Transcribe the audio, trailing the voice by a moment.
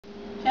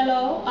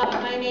Hello,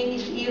 my name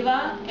is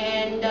Eva,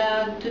 and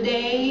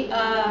today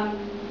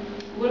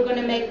we're going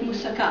to make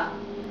moussaka.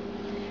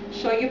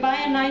 So you buy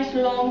a nice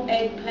long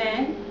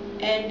eggplant,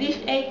 and this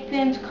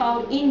eggplant is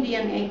called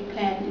Indian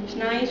eggplant. It's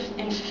nice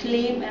and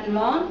slim and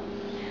long.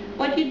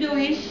 What you do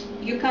is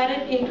you cut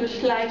it into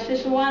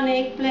slices, one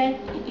eggplant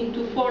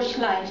into 4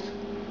 slices.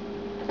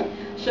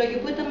 So you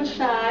put them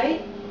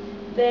aside,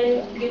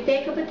 then you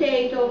take a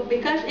potato.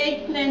 Because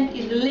eggplant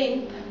is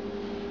limp,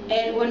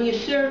 and when you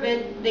serve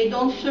it, they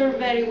don't serve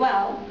very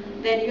well,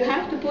 then you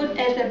have to put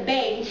as a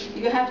base,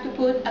 you have to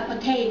put a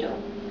potato.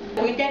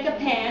 We take a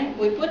pan,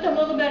 we put a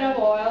little bit of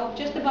oil,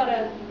 just about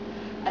a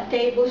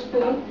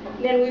tablespoon,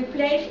 then we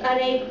place our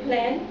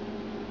eggplant.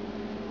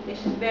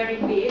 This is very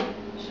big,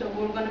 so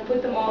we're going to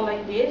put them all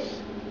like this.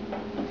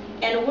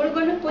 And we're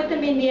going to put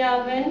them in the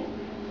oven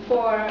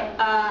for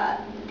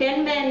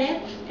 10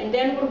 minutes, and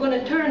then we're going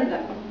to turn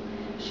them.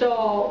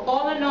 So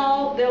all in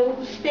all, they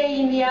will stay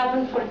in the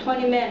oven for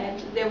 20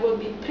 minutes. They will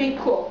be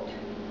pre-cooked.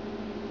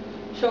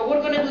 So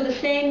we're going to do the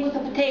same with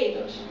the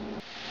potatoes.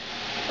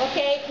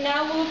 Okay,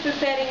 now we're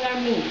preparing our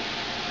meat.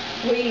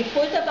 We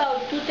put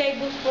about 2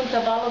 tablespoons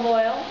of olive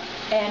oil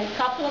and a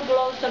couple of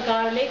cloves of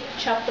garlic,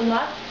 chop them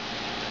up,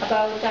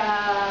 about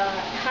a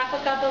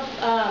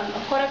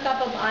quarter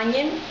cup of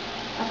onion,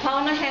 a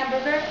pound of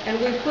hamburger, and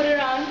we put it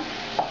on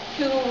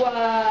to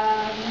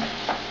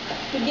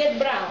get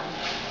brown.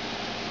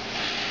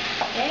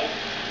 Okay,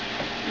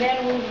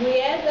 then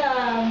we add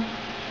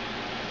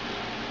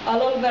a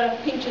little bit of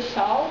pinch of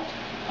salt,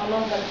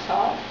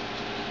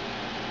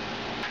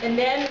 and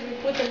then we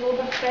put a little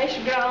bit of fresh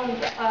ground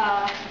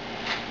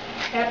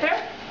pepper.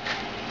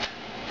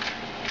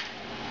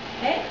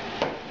 Okay,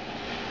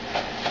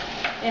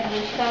 and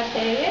we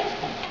saute it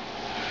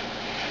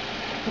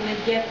when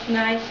it gets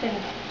nice and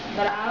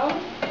brown.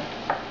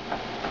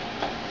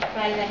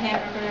 Fry the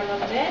hamburger a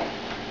little bit.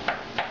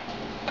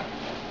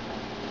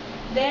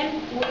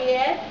 Then we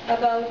add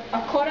about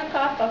a quarter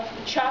cup of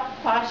chopped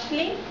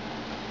parsley,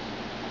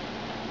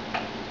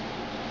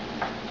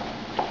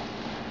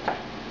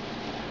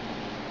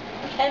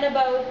 and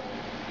about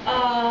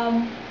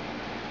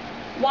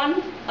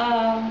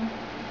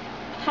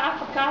half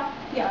a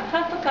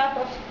cup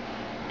of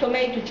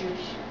tomato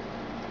juice,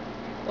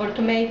 or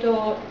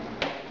tomato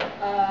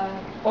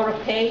or a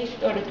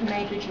paste, or a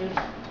tomato juice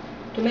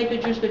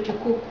that you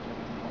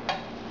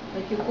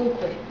cook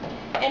with,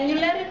 and you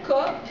let it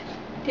cook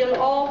till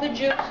all the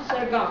juices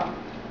are gone.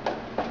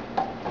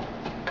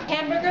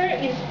 Hamburger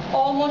is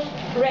almost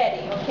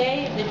ready,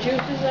 okay? The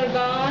juices are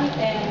gone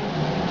and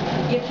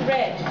it's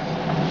ready.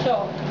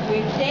 So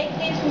we take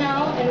this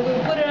now and we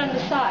put it on the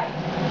side.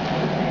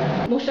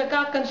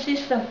 Moussaka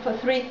consists of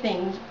 3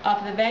 things: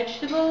 of the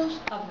vegetables,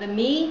 of the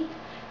meat,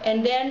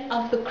 and then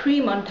of the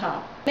cream on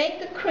top. To make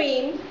the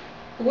cream,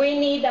 we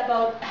need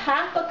about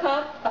half a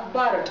cup of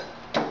butter.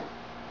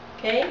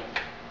 Okay?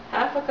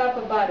 Half a cup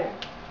of butter.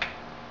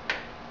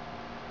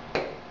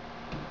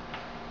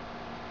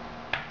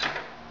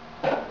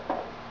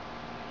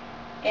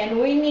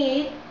 And we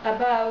need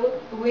about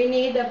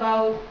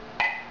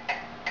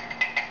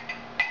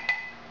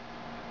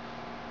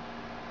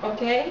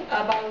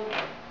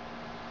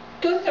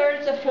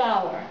 2/3 of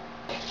flour.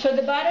 So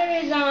the butter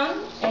is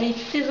on and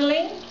it's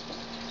sizzling,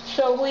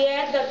 so we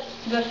add the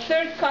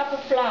 1/3 cup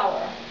of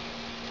flour.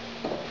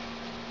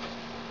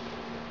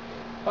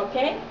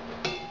 Okay?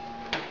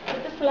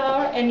 Put the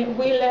flour and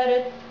we let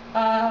it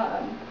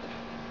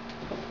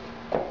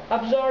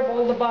absorb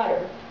all the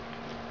butter.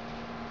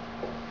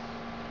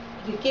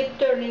 You keep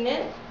turning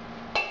it.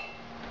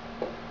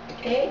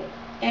 Okay?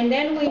 And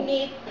then we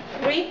need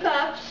 3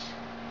 cups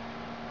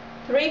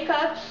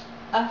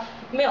of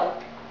milk.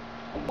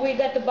 We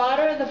got the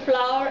butter, the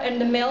flour,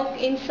 and the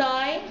milk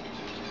inside,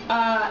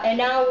 and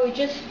now we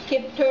just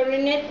keep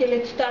turning it till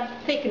it starts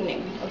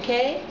thickening.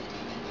 Okay?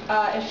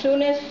 As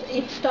soon as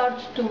it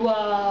starts to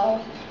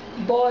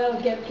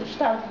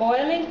start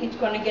boiling, it's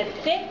going to get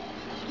thick.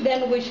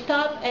 Then we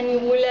stop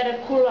and we let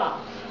it cool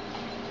off.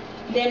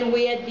 Then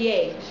we add the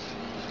eggs.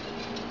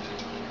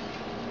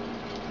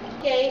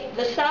 Okay,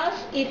 the sauce,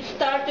 it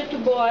started to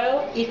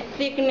boil, it's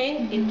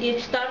thickening,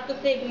 it started to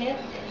thicken,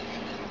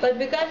 but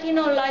because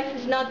life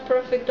is not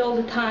perfect all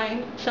the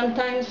time,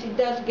 sometimes it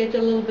does get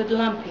a little bit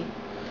lumpy.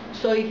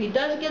 So if it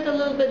does get a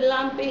little bit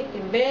lumpy,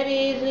 very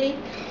easily,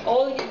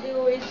 all you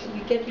do is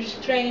you get your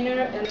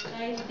strainer and a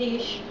nice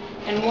dish,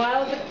 and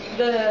while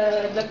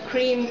the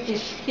cream is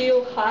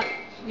still hot,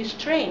 you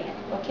strain it,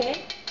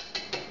 okay?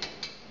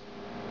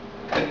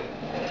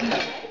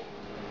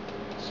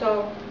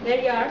 So there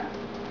you are.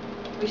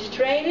 We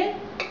strain it,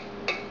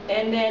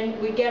 and then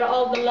we get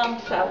all the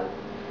lumps out.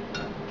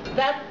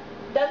 That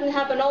doesn't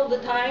happen all the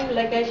time.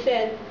 Like I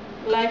said,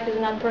 life is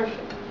not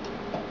perfect.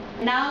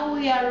 Now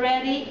we are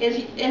ready. As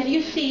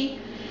you see,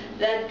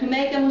 that to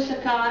make a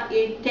moussaka,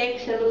 it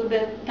takes a little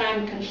bit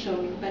time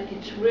consuming, but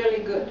it's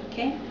really good,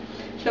 okay?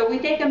 So we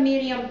take a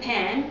medium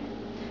pan.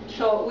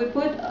 So we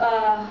put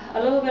a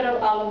little bit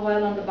of olive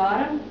oil on the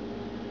bottom,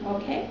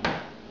 okay?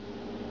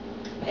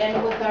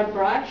 And with our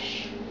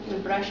brush, we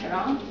brush it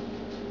on.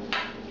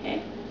 Okay.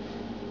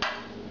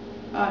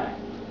 Alright.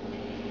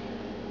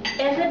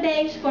 As a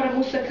base for a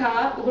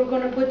moussaka, we're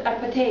going to put our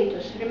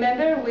potatoes.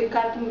 Remember, we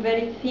cut them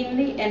very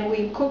thinly and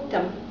we cook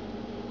them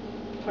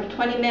for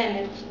 20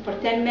 minutes, for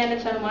 10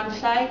 minutes on one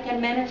side,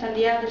 10 minutes on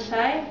the other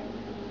side.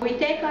 We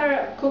take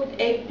our cooked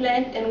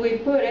eggplant and we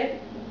put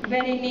it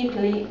very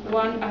neatly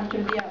one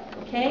after the other,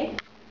 okay?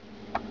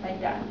 Like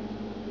that.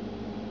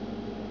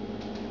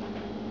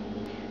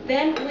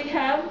 Then we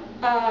have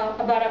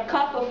about a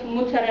cup of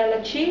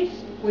mozzarella cheese.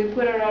 We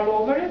put it all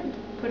over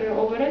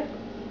it,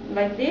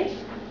 like this.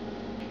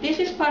 This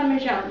is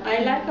Parmesan. I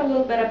like a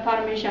little bit of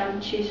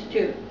Parmesan cheese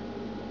too.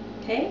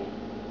 Okay?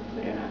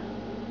 Put it on.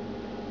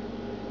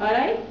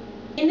 Alright?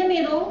 In the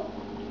middle,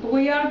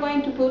 we are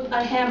going to put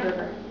a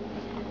hamburger.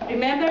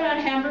 Remember our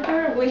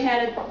hamburger? We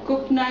had it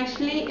cooked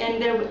nicely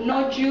and there was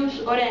no juice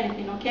or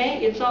anything,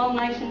 okay? It's all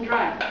nice and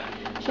dry.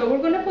 So we're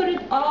going to put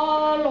it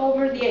all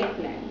over the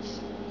eggplants.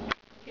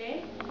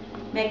 Okay?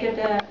 Make it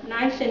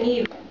nice and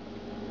even.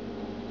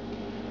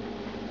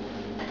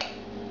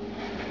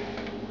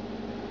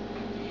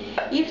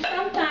 If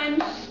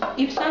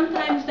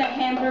sometimes the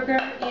hamburger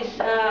is,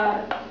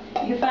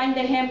 you find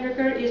the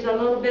hamburger is a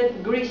little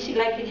bit greasy,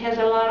 like it has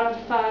a lot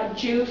of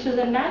juices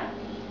and that,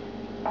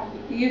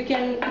 you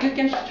can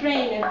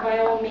strain it by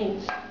all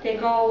means.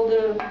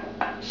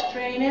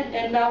 Strain it,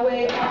 and that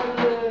way all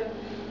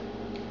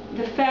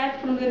the fat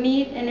from the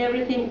meat and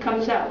everything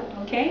comes out.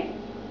 Okay?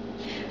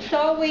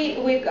 So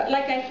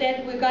like I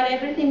said, we got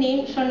everything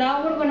in. So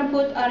now we're going to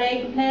put our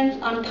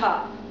eggplants on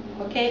top.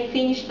 Okay?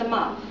 Finish them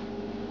off.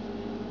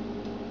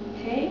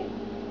 Okay?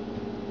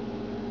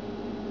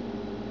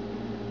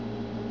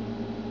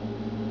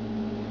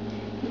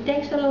 It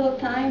takes a little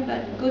time,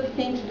 but good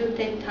things do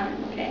take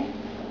time, okay?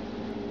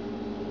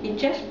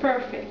 It's just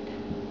perfect.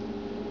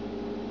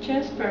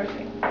 Just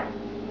perfect.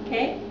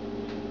 Okay?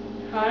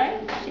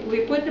 Alright?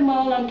 We put them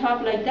all on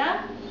top like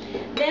that.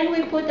 Then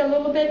we put a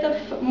little bit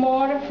of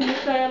more of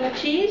mozzarella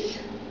cheese.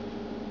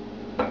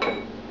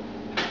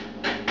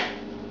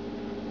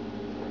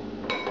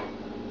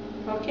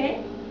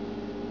 Okay?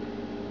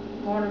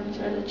 More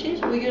mozzarella cheese.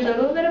 We use a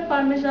little bit of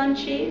Parmesan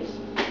cheese.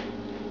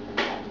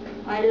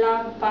 I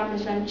love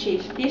Parmesan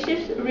cheese. This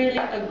is really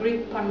a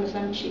Greek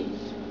Parmesan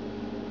cheese.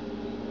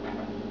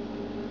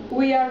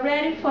 We are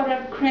ready for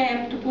our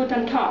creme to put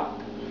on top.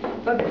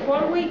 But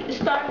before we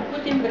start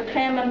putting the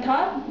creme on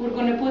top, we're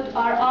going to put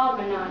our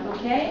oven on,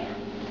 okay?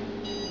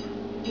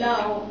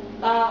 Now,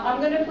 I'm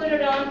going to put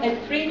it on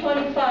at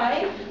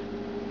 325.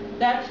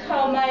 That's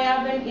how my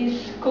oven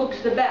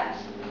cooks the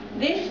best.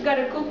 This got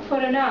to cook for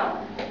an hour.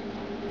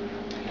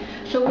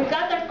 So we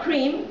got our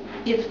cream.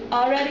 It's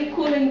already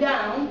cooling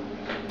down.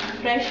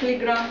 Freshly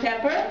ground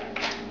pepper.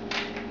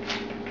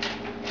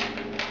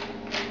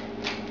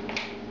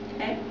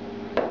 Okay.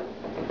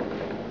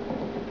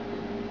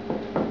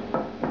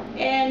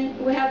 And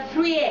we have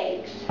 3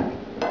 eggs.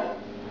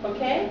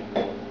 Okay?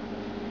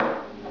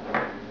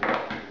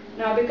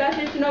 Now, because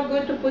it's no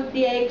good to put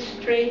the eggs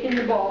straight in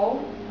the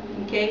bowl,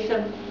 in case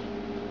of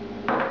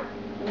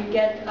we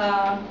get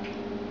a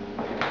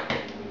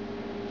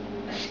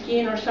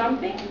skin or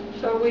something,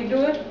 so we do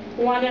it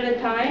one at a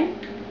time.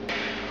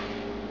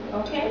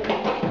 Okay,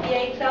 beat the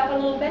eggs up a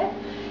little bit,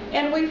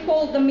 and we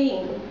fold them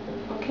in.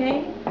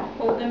 Okay,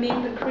 fold them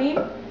in the cream.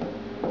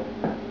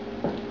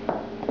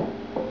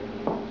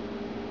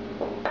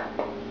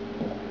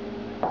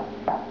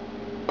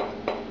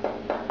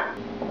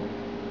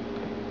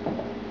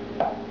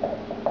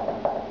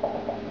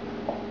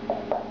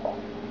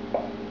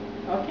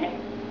 Okay,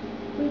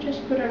 we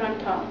just put it on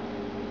top.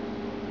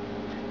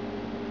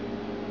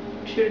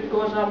 Make sure it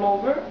goes all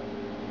over.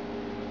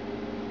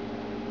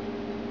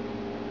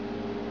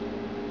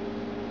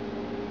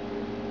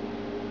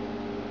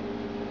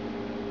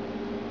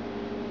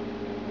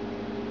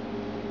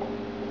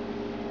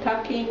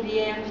 Tucking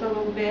the ends a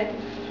little bit.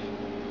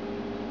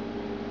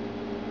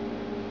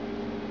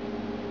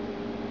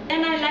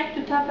 And I like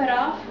to top it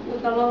off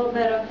with a little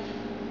bit of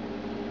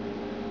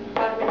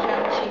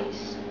Parmesan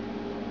cheese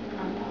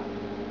on top.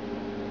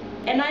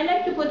 And I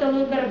like to put a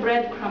little bit of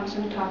breadcrumbs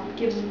on top. It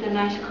gives it a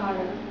nice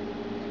color.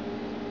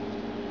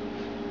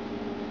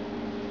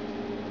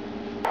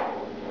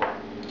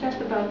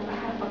 Just about a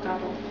half a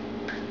couple.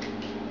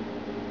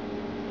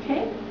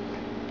 Okay?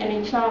 And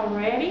it's all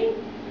ready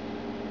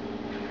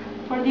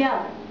for the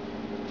oven.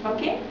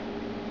 Okay?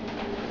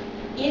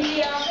 In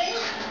the oven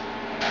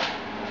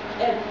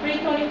at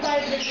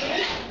 325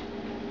 degrees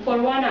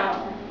for 1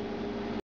 hour.